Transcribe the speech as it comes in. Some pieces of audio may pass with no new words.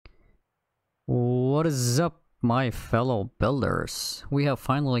What is up, my fellow builders? We have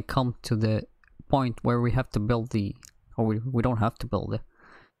finally come to the point where we have to build the... or we don't have to build it.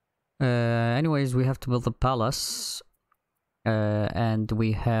 Anyways, we have to build the palace. And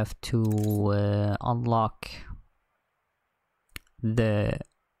we have to unlock the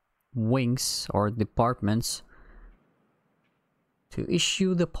wings or departments to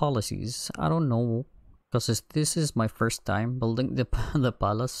issue the policies. I don't know, because this is my first time building the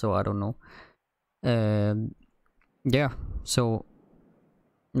palace, so I don't know. Yeah, so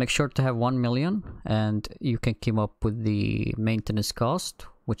make sure to have 1 million, and you can keep up with the maintenance cost,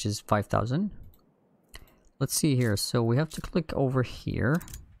 which is 5,000. Let's see here. So we have to click over here.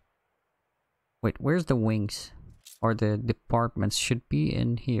 Wait, where's the wings? Or the departments should be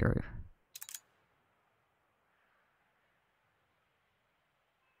in here.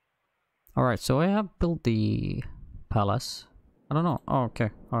 Alright, so I have built the palace. I don't know. Oh, okay.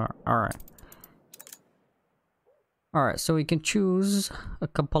 Alright. Alright, so we can choose a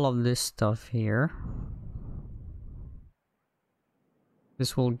couple of this stuff here.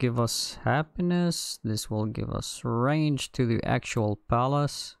 This will give us happiness. This will give us range to the actual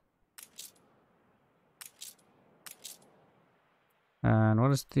palace. And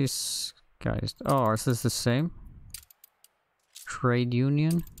what is this, guys? Oh, is this the same? Trade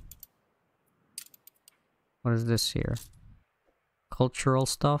union. What is this here? Cultural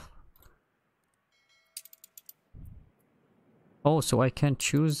stuff. Oh, so I can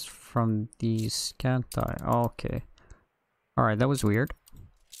choose from these, can't I? Okay. Alright, that was weird.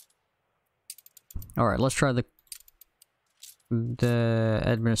 Alright, let's try the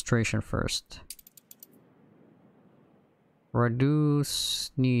administration first.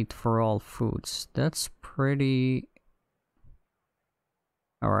 Reduce need for all foods. That's pretty...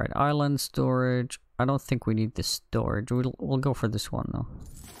 Alright, island storage. I don't think we need this storage. We'll go for this one though.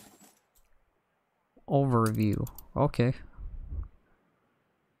 Overview. Okay.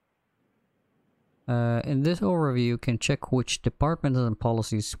 In this overview, you can check which departments and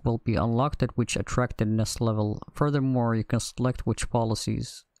policies will be unlocked at which attractiveness level. Furthermore, you can select which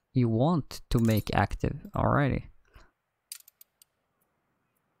policies you want to make active. Alrighty.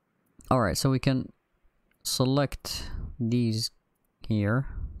 Alright, so we can select these here.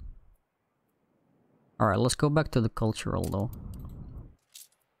 Alright, let's go back to the cultural though.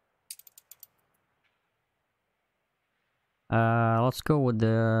 Let's go with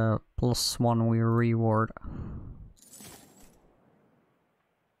the +1 we reward.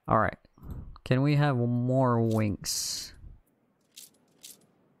 Alright. Can we have more wings?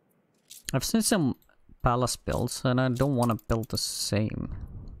 I've seen some palace builds and I don't want to build the same.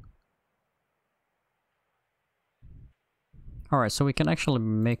 Alright, so we can actually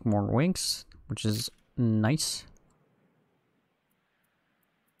make more wings, which is nice.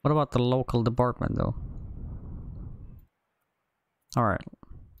 What about the local department though? Alright.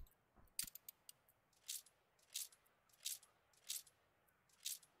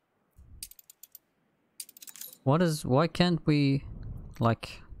 Why can't we,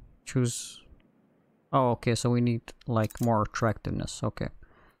 like, choose... Oh, okay, so we need, like, more attractiveness, okay.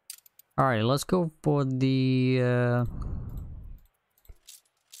 Alright, let's go for the,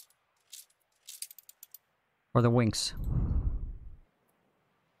 for the wings.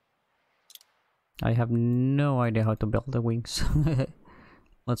 I have no idea how to build the wings.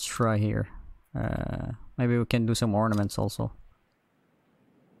 Let's try here. Maybe we can do some ornaments also.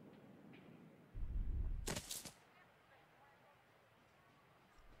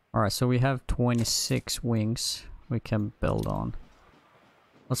 Alright, so we have 26 wings we can build on.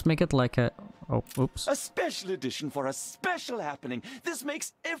 Let's make it like a... Oh, oops. A special edition for a special happening. This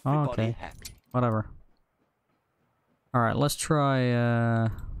makes everybody happy. Whatever. Alright, let's try...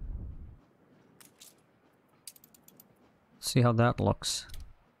 see how that looks.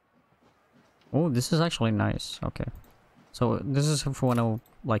 Oh, this is actually nice. Okay. So this is if we want to,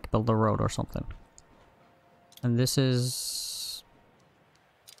 like, build a road or something. And this is...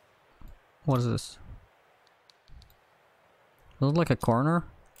 What is this? Looks like a corner.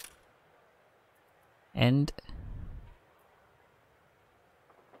 End.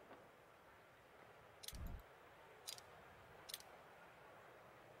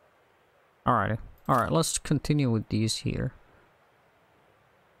 Alrighty. Alright, let's continue with these here.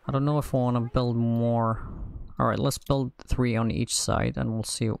 I don't know if I want to build more. Alright, let's build 3 on each side and we'll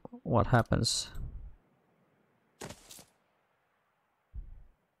see what happens.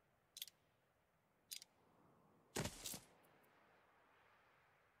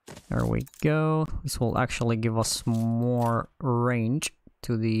 There we go. This will actually give us more range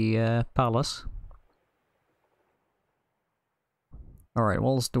to the palace. Alright,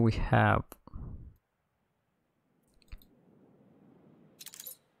 what else do we have?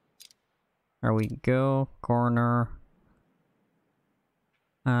 There we go. Corner.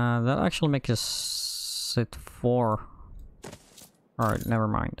 That actually makes us it 4. Alright, never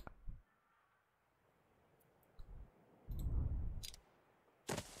mind.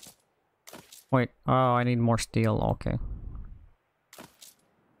 Wait, oh, I need more steel, okay.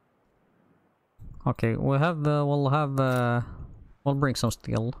 Okay, we'll bring some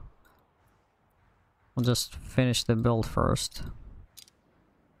steel. We'll just finish the build first.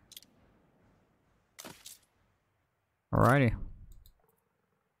 Alrighty.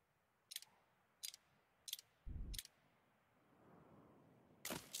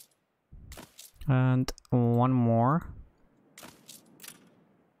 And one more.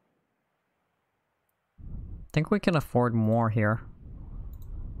 I think we can afford more here.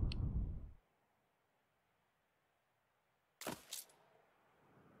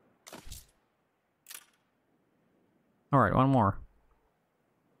 Alright, one more.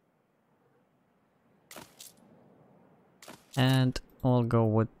 And we'll go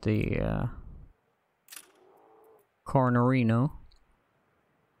with the Cornerino.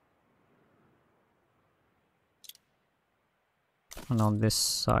 And on this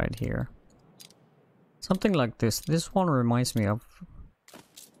side here. Something like this. This one reminds me of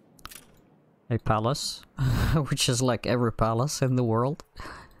a palace, which is like every palace in the world.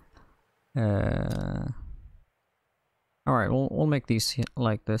 Alright, we'll make these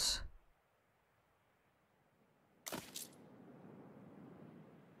like this.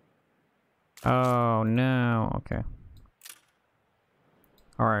 Oh no, okay.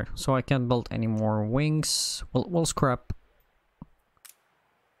 Alright, so I can't build any more wings. We'll scrap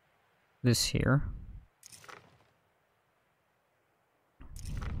this here.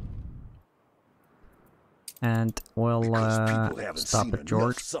 And we'll stop at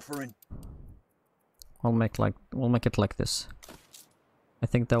George. We'll make it like this. I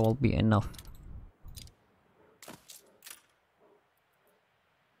think that will be enough.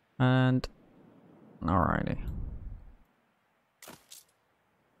 And alrighty.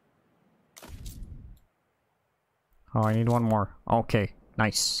 Oh, I need one more. Okay,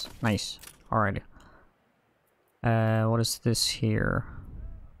 nice, nice. Alrighty. What is this here?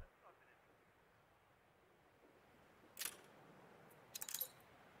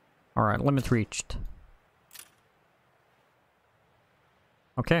 Alright, limit reached.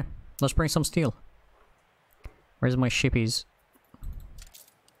 Okay, let's bring some steel. Where's my shippies?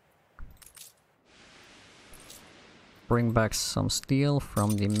 Bring back some steel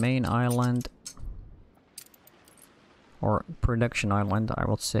from the main island. Or production island, I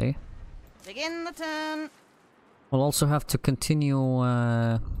would say. Begin the turn. We'll also have to continue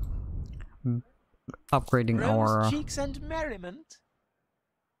upgrading our cheeks and merriment.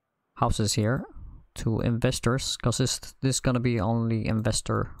 houses here to investors, because this is gonna be only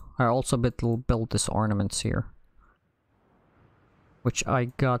investor. I also build this ornaments here, which I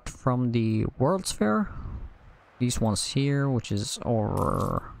got from the World's Fair. These ones here, which is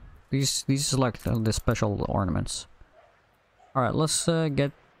over. These is like the special ornaments. All right, let's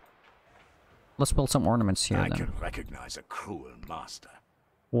build some ornaments here. I then. can recognize a cruel master.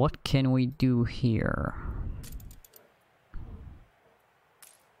 What can we do here?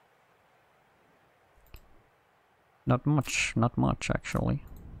 Not much actually.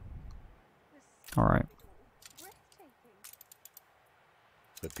 Alright.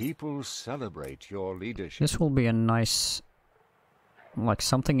 The people celebrate your leadership. This will be a nice, like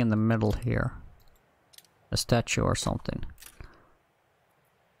something in the middle here. A statue or something.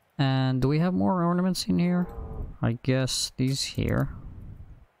 And do we have more ornaments in here? I guess these here.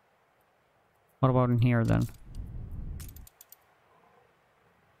 What about in here then?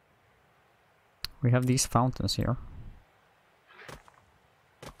 We have these fountains here.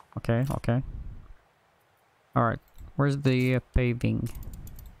 Okay, okay. Alright, where's the paving?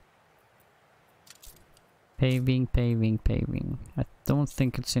 Paving. I don't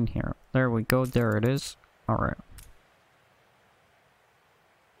think it's in here. There we go, there it is. Alright.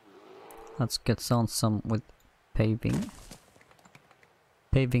 Let's get on some with paving.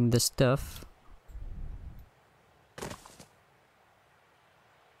 Paving the stuff.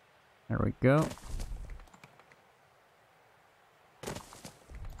 There we go.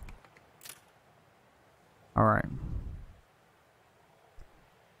 Alright.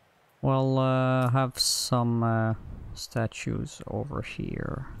 We'll have some statues over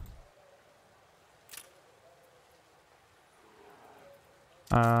here.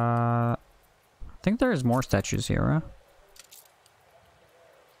 I think there is more statues here, huh?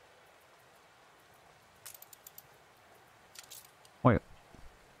 Wait.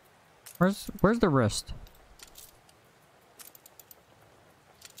 Where's the rest?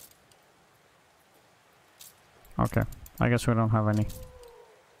 Okay, I guess we don't have any.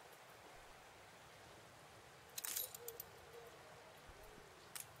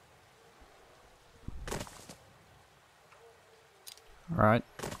 Alright.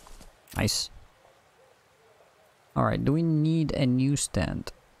 Nice. Alright, do we need a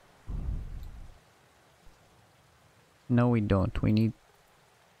newsstand? No, we don't. We need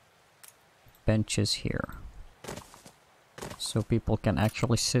benches here. So people can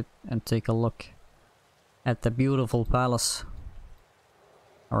actually sit and take a look at the beautiful palace.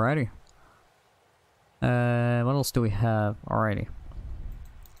 Alrighty. What else do we have? Alrighty.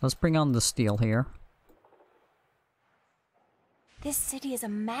 Let's bring on the steel here. This city is a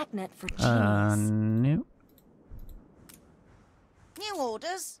magnet for genius. No. New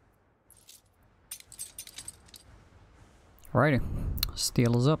orders. Alrighty.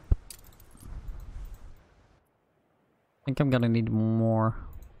 Steel is up. I think I'm gonna need more.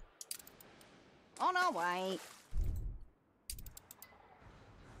 On our way.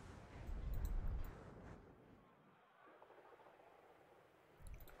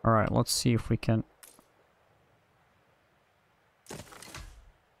 Alright, let's see if we can...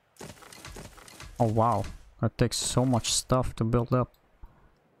 Oh wow, that takes so much stuff to build up.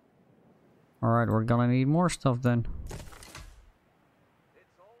 Alright, we're gonna need more stuff then.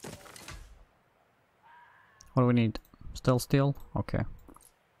 What do we need? Still steel? Okay.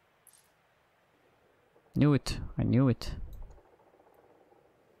 Knew it. I knew it.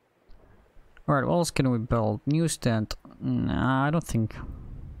 Alright, what else can we build? Newsstand? Nah, I don't think...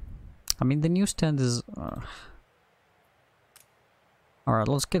 I mean, the newsstand is... Alright,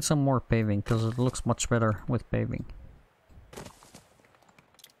 let's get some more paving, because it looks much better with paving.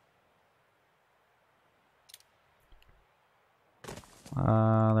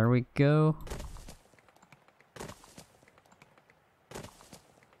 There we go.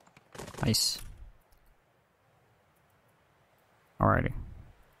 Nice. Alrighty.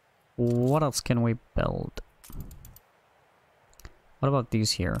 What else can we build? What about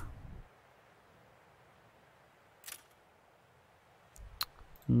these here?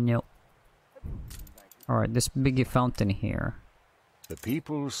 Nope. Alright, this biggie fountain here. The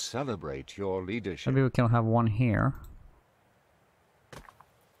people celebrate your leadership. Maybe we can have one here.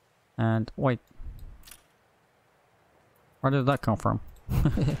 And wait. Where did that come from?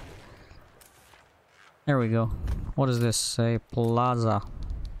 There we go. What is this? A plaza.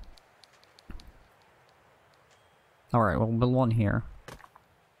 Alright, we'll build one here.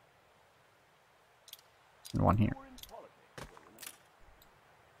 And one here.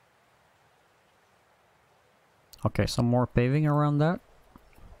 Okay, some more paving around that.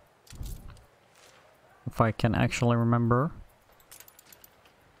 If I can actually remember.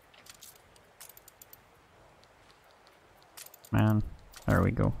 Man, there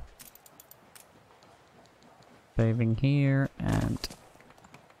we go. Paving here and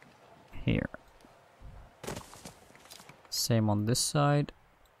here. Same on this side.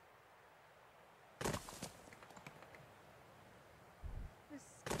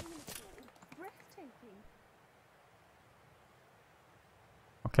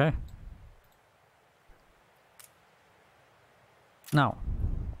 Okay. Now,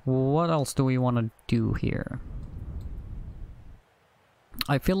 what else do we want to do here?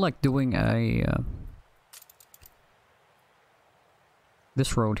 I feel like doing a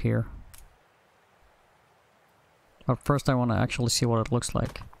this road here. But first I want to actually see what it looks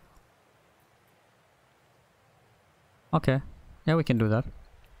like. Okay. Yeah, we can do that.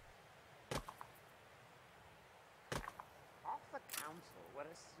 Half the council were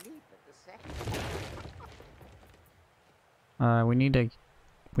asleep at the second.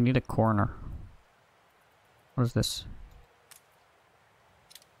 We need a corner. What is this?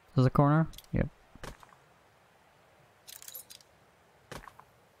 Is this a corner? Yep.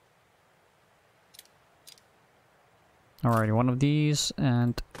 Alrighty, one of these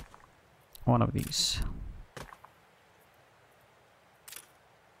and one of these.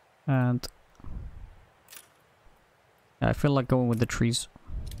 And yeah, I feel like going with the trees.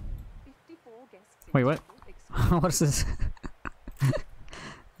 Wait, what? What is this?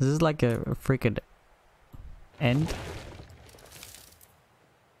 This is like a freaking end.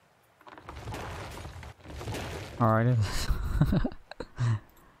 Alright.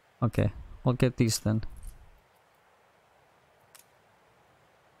 Okay, we'll get these then.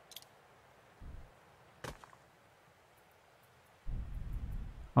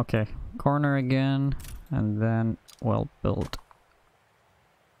 Okay, corner again, and then we'll build.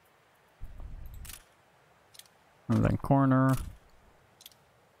 And then corner.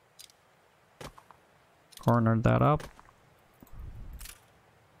 Corner that up.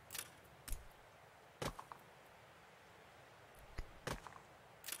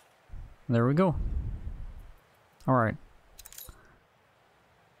 there we go. Alright.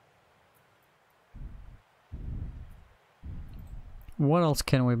 What else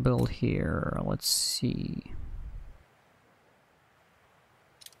can we build here? Let's see.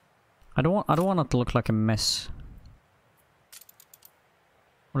 I don't want it to look like a mess.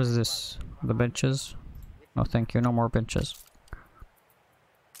 What is this? The benches? No, thank you. No more benches.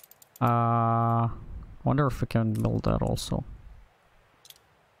 Wonder if we can build that also.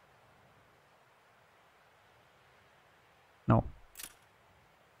 No.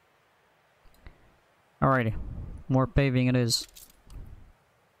 Alrighty. More paving it is.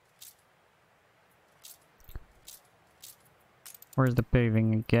 Where's the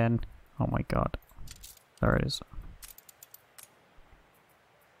paving again? Oh my god. There it is.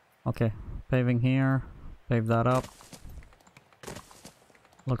 Okay. Paving here. Pave that up.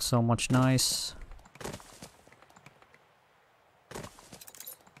 Looks so much nice.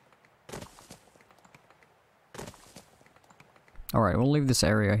 Alright, we'll leave this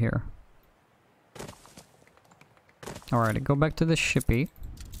area here. Alright, go back to the shippy.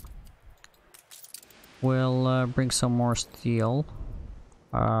 We'll bring some more steel.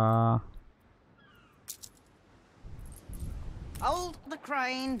 Hold the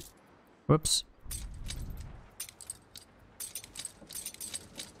crane. Whoops.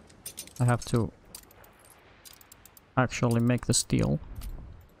 I have to actually make the steel.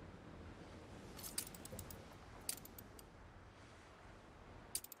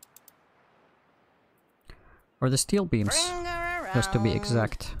 Or the steel beams, just to be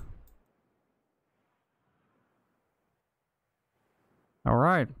exact.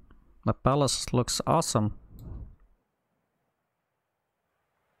 Alright, the palace looks awesome.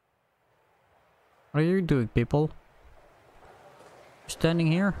 What are you doing, people?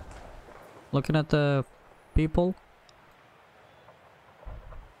 Standing here? Looking at the people?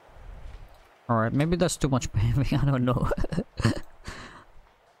 Alright, maybe that's too much paving, I don't know.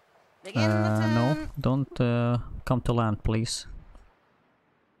 No, don't come to land, please.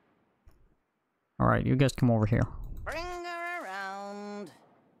 Alright, you guys come over here. Bring her around.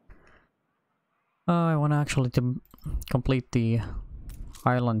 I want to actually complete the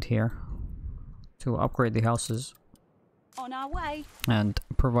island here. To upgrade the houses. On our way. And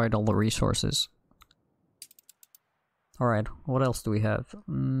provide all the resources. Alright, what else do we have?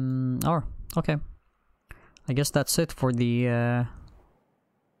 Oh, okay. I guess that's it for the...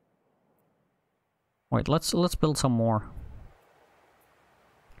 Wait, let's build some more.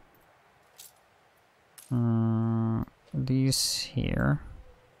 These here.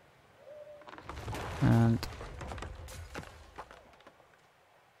 And...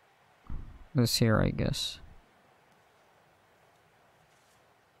 this here, I guess.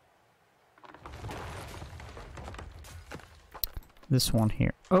 This one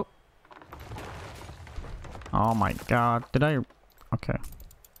here. Oh! Oh my god, did I... okay.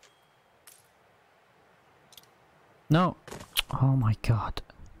 No! Oh my god.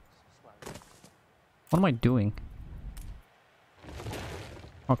 What am I doing?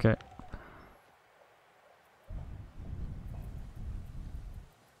 Okay.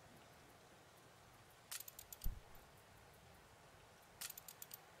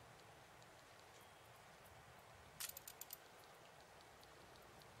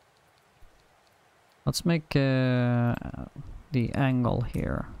 Let's make the angle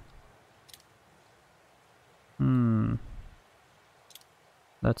here.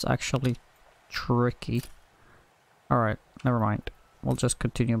 That's actually tricky. Alright, never mind. We'll just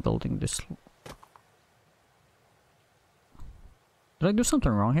continue building this. Did I do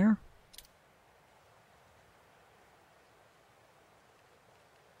something wrong here?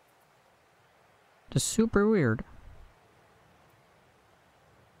 This is super weird.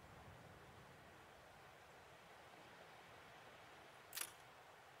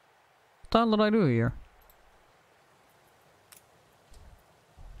 What the hell did I do here?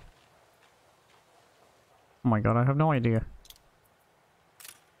 Oh my god, I have no idea.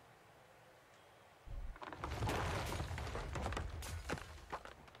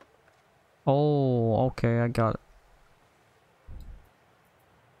 Oh, okay, I got it.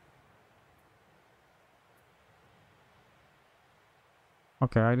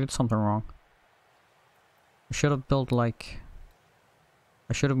 Okay, I did something wrong. I should have built like...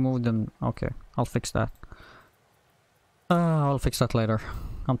 I should have moved them. Okay, I'll fix that. I'll fix that later.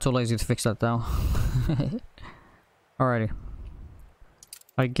 I'm too lazy to fix that now. Alrighty.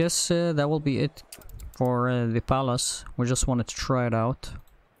 I guess that will be it for the palace. We just wanted to try it out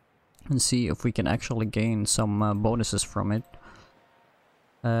and see if we can actually gain some bonuses from it.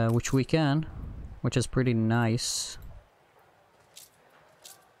 Which we can, which is pretty nice.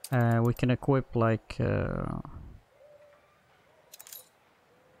 We can equip like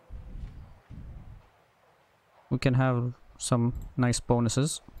we can have some nice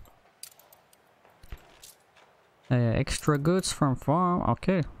bonuses. Extra goods from farm.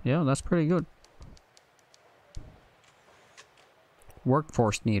 Okay, yeah, that's pretty good.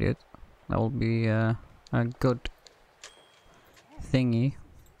 Workforce needed. That will be a good thingy.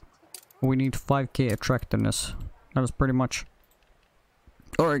 We need 5k attractiveness. That is pretty much.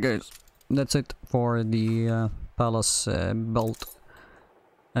 Alright guys, that's it for the palace belt.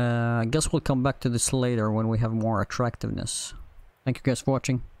 I guess we'll come back to this later when we have more attractiveness. Thank you guys for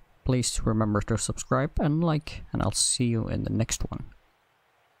watching. Please remember to subscribe and like, and I'll see you in the next one.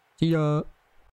 See ya!